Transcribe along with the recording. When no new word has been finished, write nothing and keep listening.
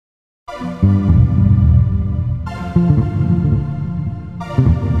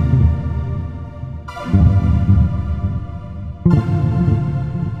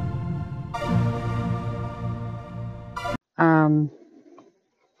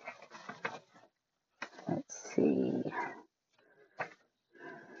Let's see.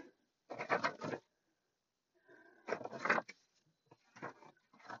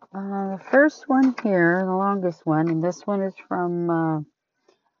 The first one here, the longest one, and this one is from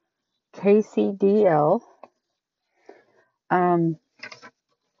KCDL. And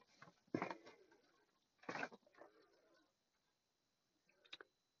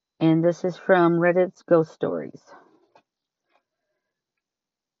this is from Reddit's Ghost Stories.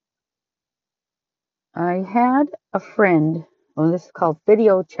 I had a friend, well, this is called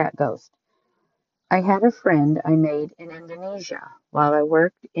Video Chat Ghost. I had a friend I made in Indonesia while I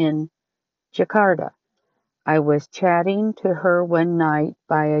worked in Jakarta. I was chatting to her one night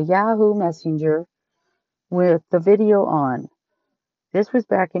via Yahoo Messenger with the video on. This was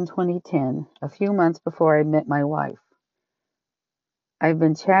back in 2010, a few months before I met my wife. I've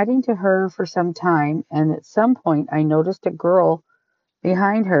been chatting to her for some time, and at some point I noticed a girl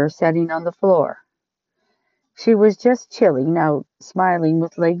behind her sitting on the floor. She was just chilling out, smiling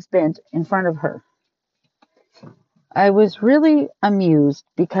with legs bent in front of her. I was really amused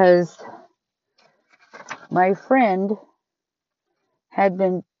because my friend had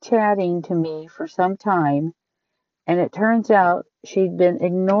been chatting to me for some time, and it turns out she'd been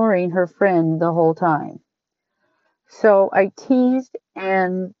ignoring her friend the whole time. So I teased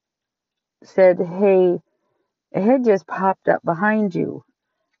and said, "Hey, a head just popped up behind you,"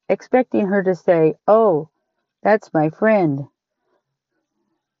 expecting her to say, "Oh, that's my friend.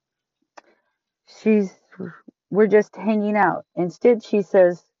 We're just hanging out." Instead, she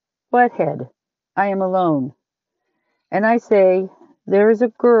says, "What head? I am alone." And I say, "There is a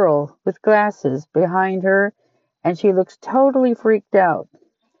girl with glasses behind her, and she looks totally freaked out."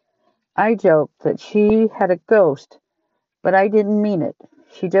 I joked that she had a ghost, but I didn't mean it.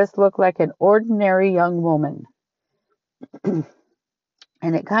 She just looked like an ordinary young woman. And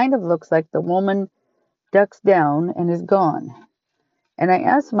it kind of looks like the woman ducks down and is gone. And I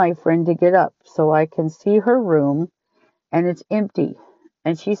asked my friend to get up so I can see her room, and it's empty.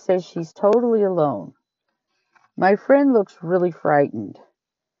 And she says she's totally alone. My friend looks really frightened.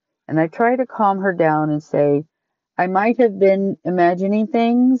 And I try to calm her down and say, I might have been imagining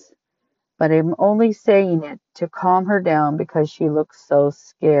things, but I'm only saying it to calm her down because she looks so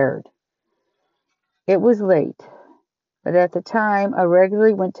scared. It was late, but at the time I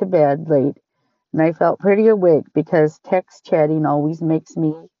regularly went to bed late, and I felt pretty awake because text chatting always makes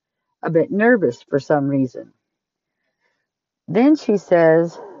me a bit nervous for some reason. Then she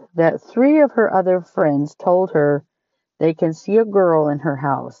says that 3 of her other friends told her they can see a girl in her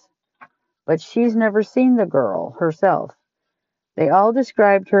house, but she's never seen the girl herself. They all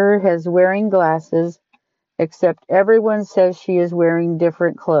described her as wearing glasses, except everyone says she is wearing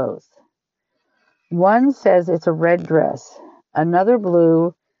different clothes. One says it's a red dress, another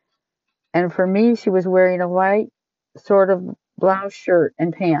blue, and for me she was wearing a white sort of blouse shirt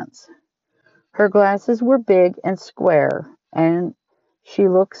and pants. Her glasses were big and square, and she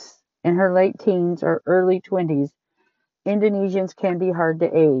looks in her late teens or early 20s. Indonesians can be hard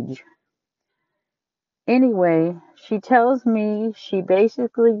to age. Anyway, she tells me she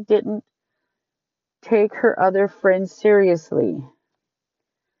basically didn't take her other friends seriously.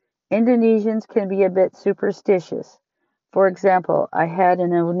 Indonesians can be a bit superstitious. For example, I had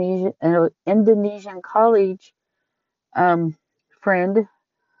an Indonesian college friend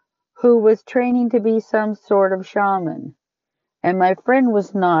who was training to be some sort of shaman, and my friend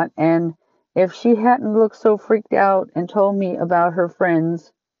was not, and if she hadn't looked so freaked out and told me about her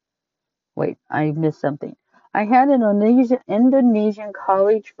friends. Wait, I missed something. I had an Indonesian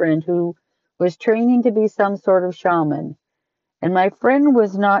college friend who was training to be some sort of shaman, and my friend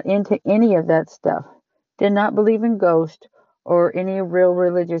was not into any of that stuff, did not believe in ghosts or any real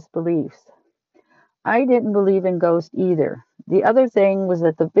religious beliefs. I didn't believe in ghosts either. The other thing was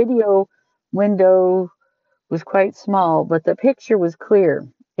that the video window was quite small, but the picture was clear.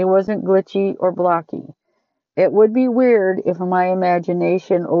 It wasn't glitchy or blocky. It would be weird if my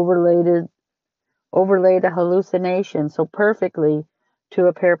imagination overlaid a hallucination so perfectly to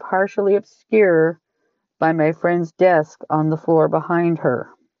appear partially obscure by my friend's desk on the floor behind her.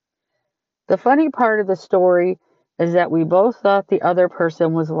 The funny part of the story is that we both thought the other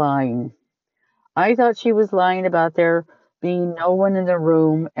person was lying. I thought she was lying about there being no one in the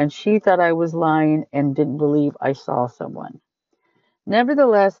room, and she thought I was lying and didn't believe I saw someone.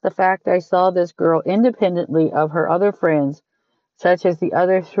 Nevertheless, the fact I saw this girl independently of her other friends such as the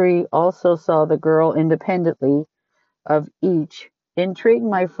other three also saw the girl independently of each, intrigued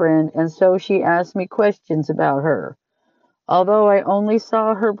my friend, and so she asked me questions about her. Although I only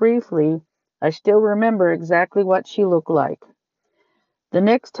saw her briefly, I still remember exactly what she looked like. The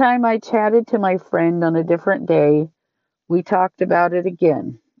next time I chatted to my friend on a different day, we talked about it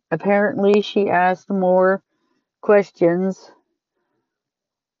again. Apparently, she asked more questions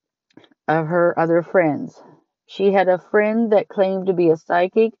of her other friends. She had a friend that claimed to be a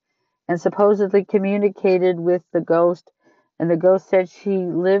psychic and supposedly communicated with the ghost, and the ghost said she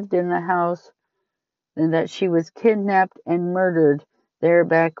lived in the house and that she was kidnapped and murdered there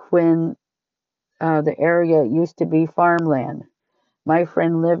back when the area used to be farmland. My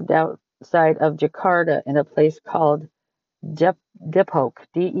friend lived outside of Jakarta in a place called Depok,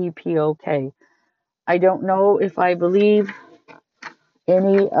 Depok. I don't know if I believe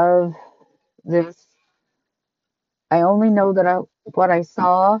any of this. I only know that what I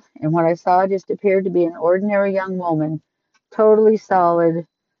saw, and what I saw just appeared to be an ordinary young woman, totally solid,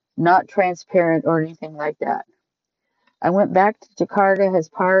 not transparent or anything like that. I went back to Jakarta as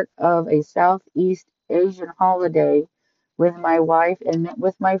part of a Southeast Asian holiday with my wife and met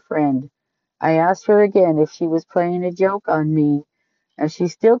with my friend. I asked her again if she was playing a joke on me, and she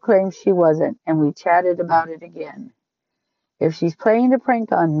still claims she wasn't, and we chatted about it again. If she's playing a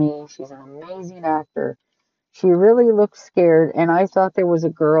prank on me, she's an amazing actor. She really looked scared, and I thought there was a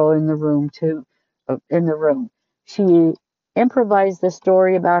girl in the room too. In the room, she improvised the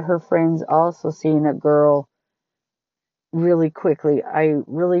story about her friends also seeing a girl really quickly. I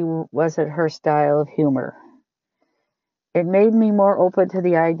really wasn't her style of humor. It made me more open to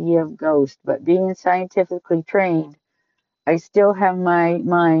the idea of ghosts, but being scientifically trained, I still have my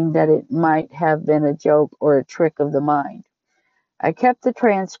mind that it might have been a joke or a trick of the mind. I kept the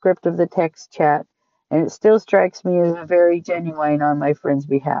transcript of the text chat, and it still strikes me as very genuine on my friend's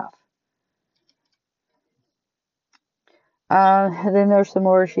behalf. Then there's some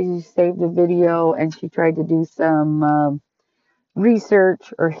more. She saved a video and she tried to do some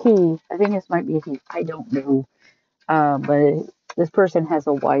research, or I think this might be a he, I don't know. But this person has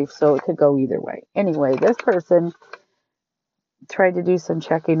a wife, so it could go either way. Anyway, this person tried to do some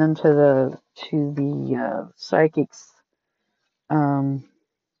checking into the psychics, um,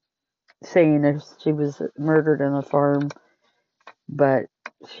 saying if she was murdered on a farm, but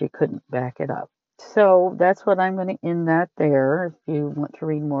she couldn't back it up. So that's what I'm going to end that there. If you want to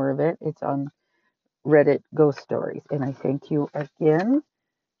read more of it, it's on Reddit Ghost Stories. And I thank you again,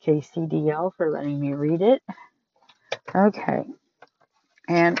 JCDL, for letting me read it. Okay.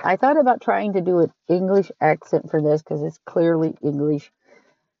 And I thought about trying to do an English accent for this because it's clearly English.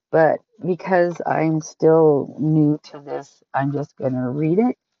 But because I'm still new to this, I'm just going to read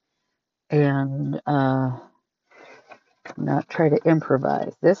it and not try to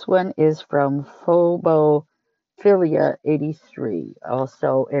improvise. This one is from Phobophilia83,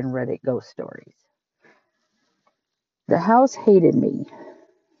 also in Reddit Ghost Stories. The house hated me,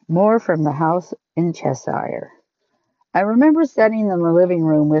 more from the house in Cheshire. I remember sitting in the living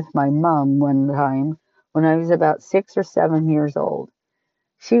room with my mum one time when I was about 6 or 7 years old.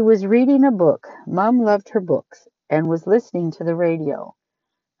 She was reading a book. Mum loved her books and was listening to the radio.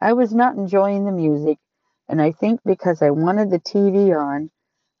 I was not enjoying the music, and I think because I wanted the TV on,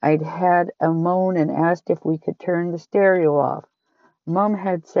 I'd had a moan and asked if we could turn the stereo off. Mum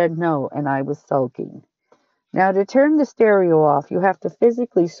had said no, and I was sulking. Now, to turn the stereo off, you have to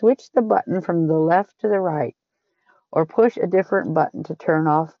physically switch the button from the left to the right, or push a different button to turn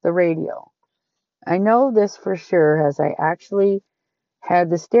off the radio. I know this for sure as I actually had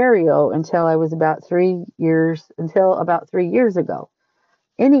the stereo until about 3 years ago.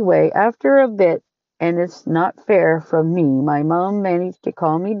 Anyway, after a bit, and it's not fair from me, my mom managed to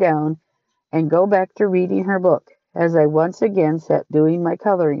calm me down and go back to reading her book, as I once again sat doing my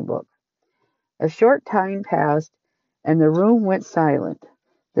coloring book. A short time passed, and the room went silent.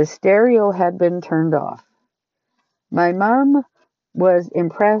 The stereo had been turned off. My mom was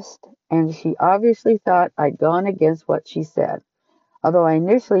impressed, and she obviously thought I'd gone against what she said, although I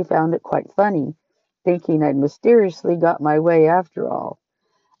initially found it quite funny, thinking I'd mysteriously got my way after all.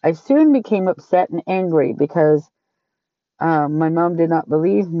 I soon became upset and angry because my mom did not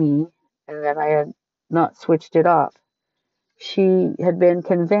believe me and that I had not switched it off. She had been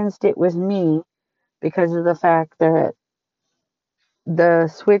convinced it was me because of the fact that the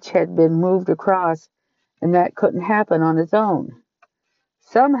switch had been moved across and that couldn't happen on its own.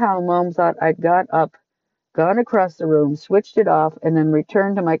 Somehow Mom thought I'd got up, gone across the room, switched it off, and then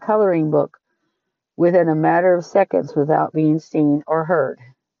returned to my coloring book within a matter of seconds without being seen or heard.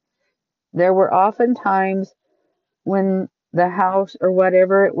 There were often times when The house or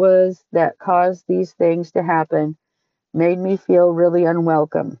whatever it was that caused these things to happen made me feel really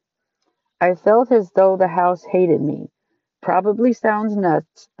unwelcome. I felt as though the house hated me. Probably sounds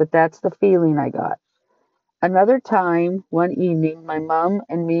nuts, but that's the feeling I got. Another time, one evening, my mom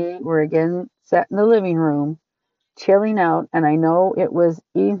and me were again sat in the living room, chilling out, and I know it was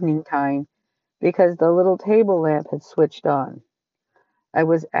evening time because the little table lamp had switched on. I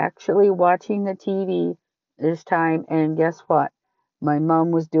was actually watching the TV this time, and guess what? My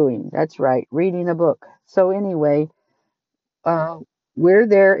mom was doing. That's right, reading a book. So, anyway, uh, we're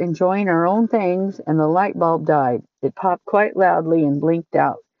there enjoying our own things, and the light bulb died. It popped quite loudly and blinked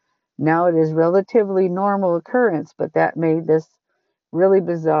out. Now it is relatively normal occurrence, but that made this really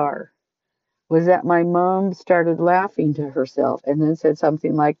bizarre. Was that my mom started laughing to herself and then said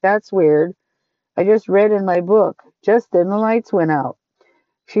something like, "That's weird. I just read in my book. Just then the lights went out."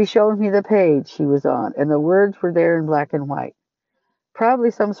 She showed me the page she was on, and the words were there in black and white. Probably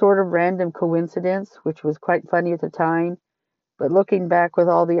some sort of random coincidence, which was quite funny at the time, but looking back with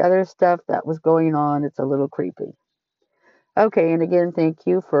all the other stuff that was going on, it's a little creepy. Okay, and again, thank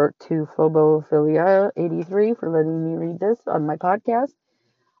you to Phobophilia83 for letting me read this on my podcast.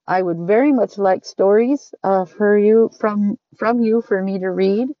 I would very much like stories for you from you for me to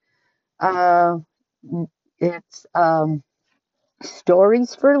read. Uh, it's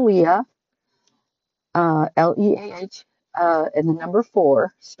Stories for Leah, Leah, and the number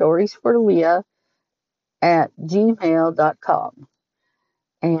four, Stories for Leah at gmail.com.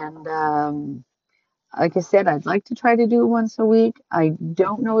 And like I said, I'd like to try to do it once a week. I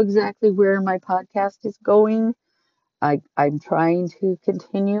don't know exactly where my podcast is going. I'm trying to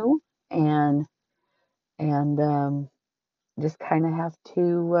continue and and just kind of have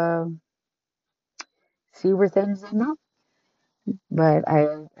to see where things end up. But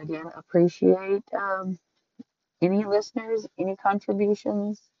I again appreciate any listeners, any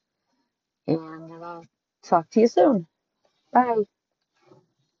contributions, and talk to you soon. Bye.